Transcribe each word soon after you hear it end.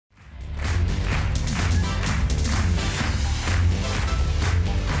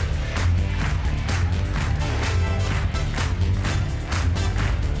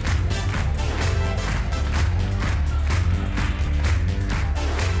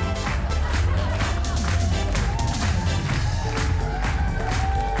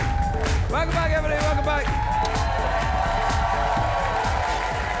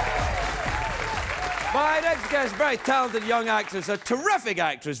guest, very talented young actress, a terrific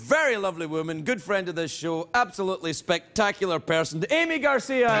actress, very lovely woman, good friend of this show, absolutely spectacular person. Aimee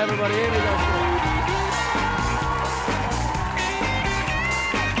Garcia, everybody. Aimee Garcia.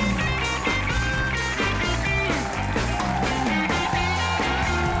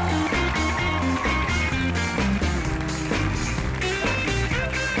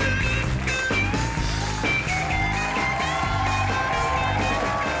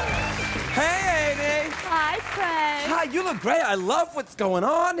 Hi, you look great. I love what's going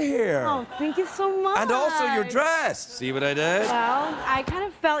on here. Oh, thank you so much. And also your dress. See what I did? Well, I kind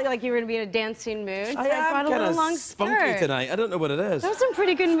of felt like you were going to be in a dancing mood, so I brought a little long spunky skirt. tonight. I don't know what it is. Those are some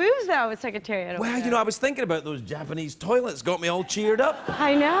pretty good moves, though, with Secretariat. Well, you know, I was thinking about those Japanese toilets. Got me all cheered up.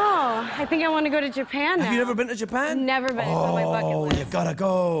 I know. I think I want to go to Japan now. Have you never been to Japan? Never been. It's on my bucket list. Oh, you gotta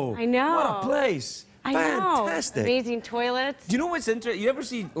go. I know. What a place. I know. Fantastic. Amazing toilets. Do you know what's interesting? You ever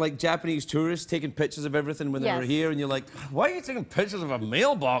see, like, Japanese tourists taking pictures of everything when they were here, and you're like, why are you taking pictures of a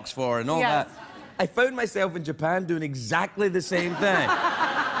mailbox for and all that? I found myself in Japan doing exactly the same thing.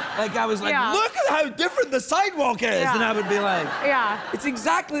 Like, I was like, look at how different the sidewalk is. And I would be like, it's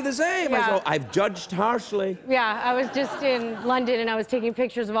exactly the same. I go, I've judged harshly. Yeah, I was just in London and I was taking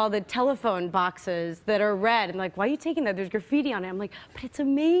pictures of all the telephone boxes that are red. And like, why are you taking that? There's graffiti on it. I'm like, but it's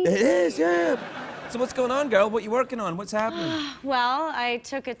amazing. It is, yeah. So what's going on, girl? What you working on? What's happening? Well, I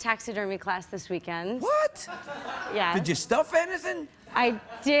took a taxidermy class this weekend. What? Yeah. Did you stuff anything? I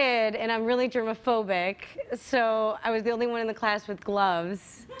did, and I'm really germophobic, so I was the only one in the class with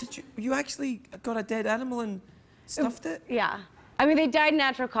gloves. Did you actually got a dead animal and stuffed it? Yeah. I mean, they died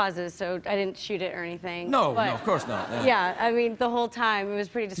natural causes, so I didn't shoot it or anything. No, no, of course not. Yeah, I mean, the whole time, it was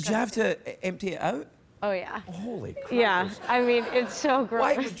pretty disgusting. Did you have to empty it out? Oh, yeah. Holy crap. Yeah, I mean, it's so gross.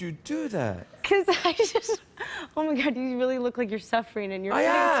 Why would you do that? Because I just, oh my God, you really look like you're suffering and you're I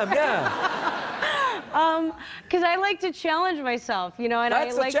am, yeah. Because I like to challenge myself, you know, and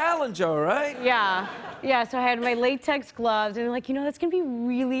That's a challenge, all right. Yeah, yeah. So I had my latex gloves, and they're like, you know, that's gonna be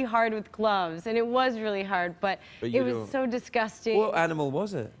really hard with gloves, and it was really hard, but it was so disgusting. What animal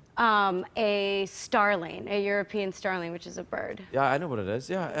was it? A starling, a European starling, which is a bird. Yeah, I know what it is.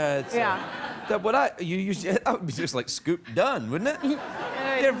 Yeah, it's, that would be just like scoop done, wouldn't it?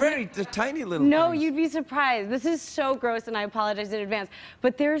 They're tiny little things. You'd be surprised. This is so gross, and I apologize in advance.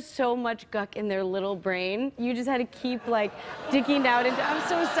 But there's so much guck in their little brain. You just had to keep like digging out into. I'm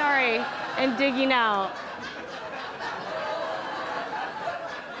so sorry, and digging out.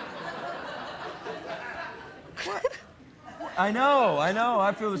 What? I know.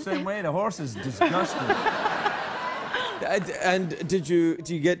 I feel the same way. The horse is disgusting. And do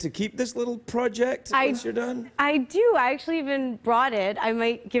you get to keep this little project once you're done? I do. I actually even brought it. I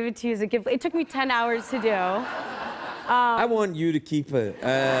might give it to you as a gift. It took me 10 hours to do. I want you to keep it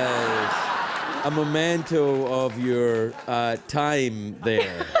as a memento of your time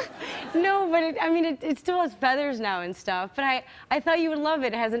there. No, but it still has feathers now and stuff. But I thought you would love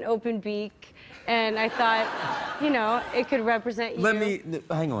it. It has an open beak, and I thought, you know, it could represent you.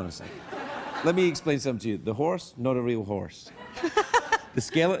 Hang on a second. Let me explain something to you. The horse, not a real horse. The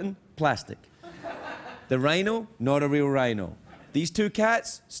skeleton, plastic. The rhino, not a real rhino. These two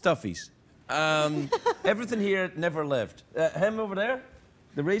cats, stuffies. Everything here never lived. Him over there,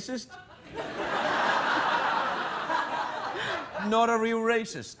 the racist. Not a real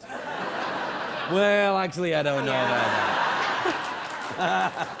racist. Well, actually, I don't know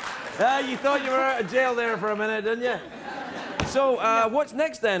that. You thought you were out of jail there for a minute, didn't you? So, what's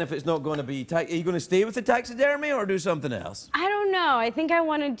next then if it's not going to be... Are you going to stay with the taxidermy or do something else? I don't know. I think I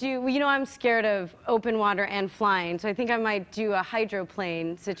want to do... Well, you know, I'm scared of open water and flying, so I think I might do a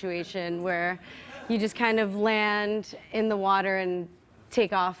hydroplane situation where you just kind of land in the water and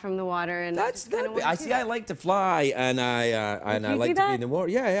take off from the water. And I like to fly and I like to be in the water.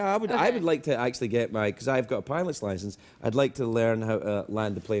 Yeah, I would like to actually get because I've got a pilot's license. I'd like to learn how to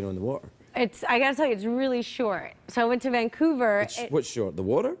land the plane on the water. I gotta tell you, it's really short. So I went to Vancouver. What's short? The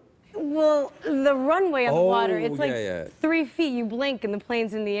water? Well, the runway on the water. It's like 3 feet. You blink and the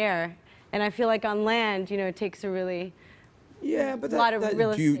plane's in the air. And I feel like on land, you know, it takes a really lot of real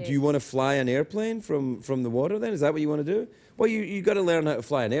estate. Do you want to fly an airplane from the water then? Is that what you want to do? Well, you got to learn how to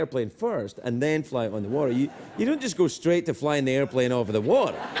fly an airplane first and then fly it on the water. You don't just go straight to flying the airplane over the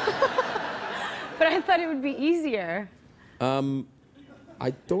water. But I thought it would be easier.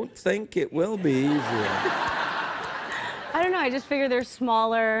 I don't think it will be easier. I don't know. I just figure they're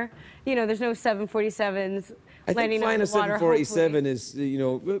smaller. You know, there's no 747s landing on the water. I think flying a 747 is, you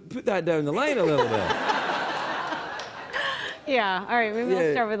know, put that down the line a little bit. Yeah. All right. Maybe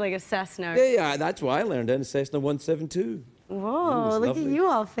I'll start with like a Cessna. Yeah. That's why I learned in Cessna 172. Whoa, look at you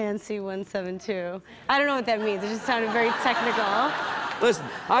all fancy 172. I don't know what that means. It just sounded very technical. Listen,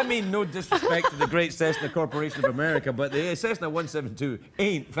 I mean no disrespect to the great Cessna Corporation of America, but the Cessna 172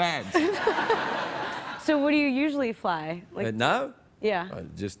 ain't fancy. So what do you usually fly? Like now? Yeah.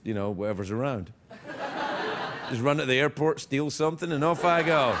 Just, you know, whatever's around. Just run to the airport, steal something, and off I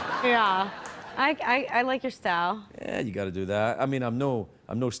go. Yeah. I like your style. Yeah, you got to do that. I mean, I'm no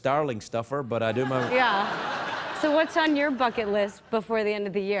starling stuffer, but I do my... Yeah. So what's on your bucket list before the end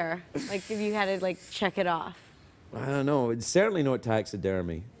of the year? Like, if you had to, like, check it off. I don't know. It's certainly not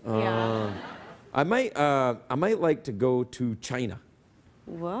taxidermy. Yeah. I might like to go to China.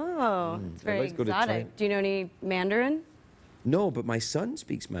 Whoa, it's very let's go to China. exotic. Do you know any Mandarin? No, but my son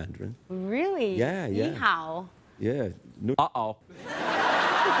speaks Mandarin. Really? Yeah, yeah. Ni hao. Yeah. No. Uh-oh.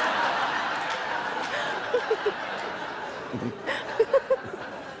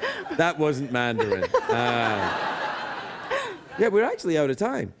 That wasn't Mandarin. Yeah, we're actually out of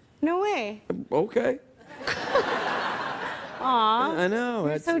time. No way. Okay. Aw. I know.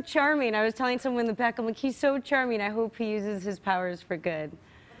 You're so charming. I was telling someone in the back, I'm like, he's so charming. I hope he uses his powers for good.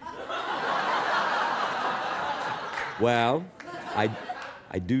 Well, I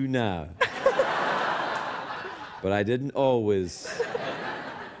do now. But I didn't always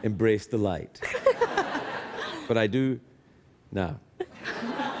embrace the light. But I do now.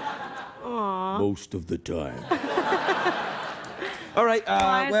 Aww. Most of the time. All right,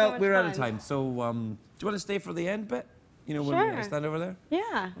 well, we're out of time. So, do you want to stay for the end bit? You know, when we stand over there?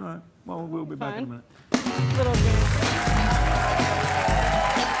 Yeah. All right. Well, we'll be back in a minute. Little game.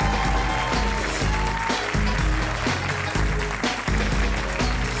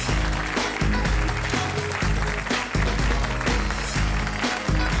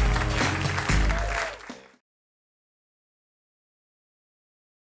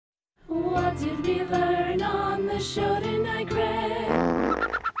 What did we learn on the show tonight, Greg?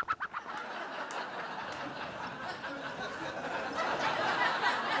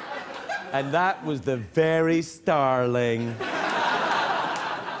 And that was the very starling.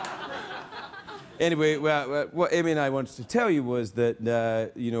 Anyway, well, what Aimee and I wanted to tell you was that,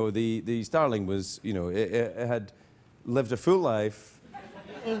 you know, the starling was, you know, it had lived a full life,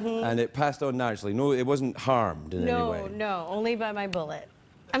 and it passed on naturally. No, it wasn't harmed in any way. No, only by my bullet.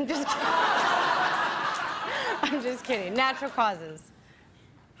 I'm just kidding. I'm just kidding. Natural causes.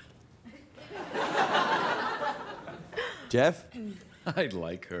 Jeff? I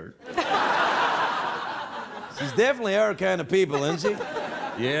like her. She's definitely our kind of people, isn't she?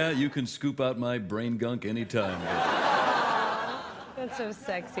 Yeah, you can scoop out my brain gunk anytime. That's so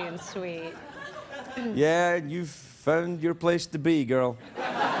sexy and sweet. Yeah, you've found your place to be, girl.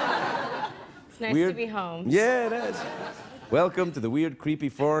 It's nice to be home. Yeah, it is. Welcome to the weird, creepy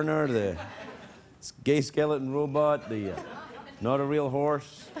foreigner, the gay skeleton robot, the not a real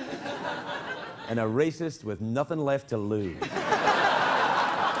horse, and a racist with nothing left to lose.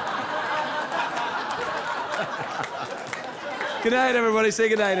 Good night, everybody. Say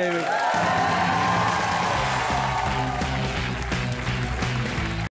good night, Aimee.